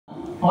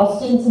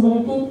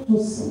ostensibly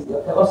to see,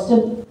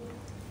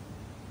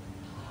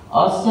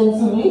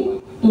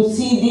 ostensibly to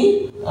see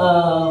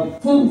the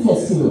film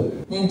festival,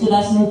 the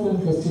international film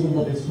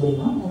festival that was going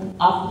on, and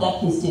after that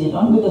he stayed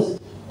on because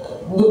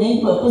the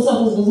main purpose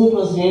of his visit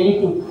was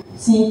really to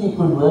see if he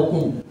could work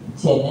in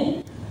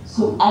Chennai.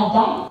 So at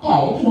that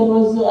time, there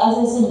was, as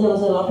I said, there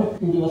was a lot of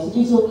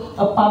curiosity. So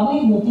a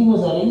public meeting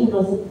was arranged. It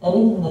was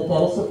arranged in the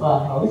terrace of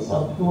our house.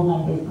 Some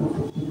 200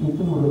 to 50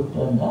 people would have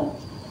turned up,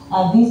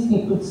 and these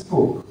people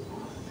spoke.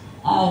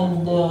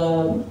 And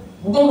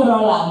they were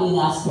all being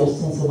asked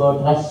questions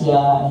about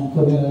Russia and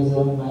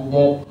communism and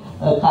their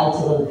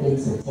cultural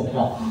things,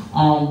 etc.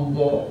 And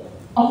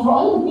of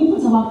all the people,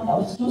 I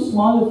was too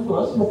small, of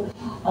course, but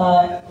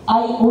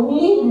I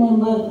only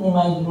remember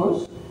Nimai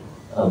Ghosh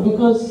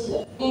because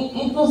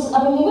it was,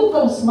 I mean, even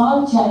for a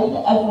small child,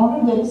 I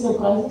found it very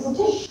surprising. Such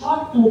a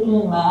short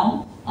little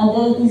man, and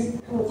there are these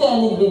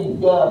fairly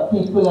big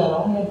people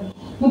around, and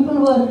people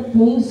were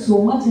paying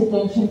so much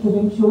attention to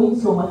him, showing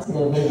so much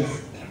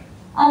reverence.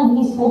 And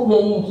he spoke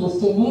very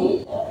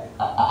interestingly.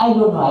 I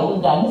don't know, I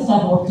didn't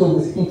understand most of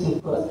the speech,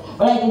 of course,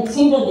 but I could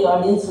see that the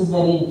audience was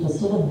very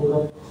interested and they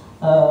were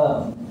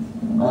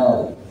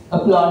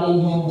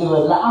applauding him, they were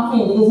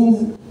laughing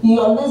because he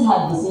always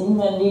had this. Even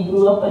when we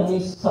grew up and we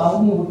saw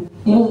him,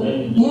 he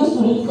used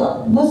to read.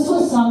 This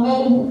was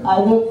somewhere in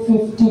either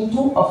 52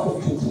 or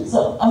 53.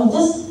 So, I mean,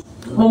 just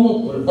when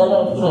it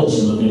fresh.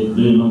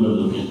 Do you know the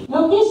location?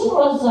 Location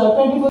was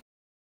 24.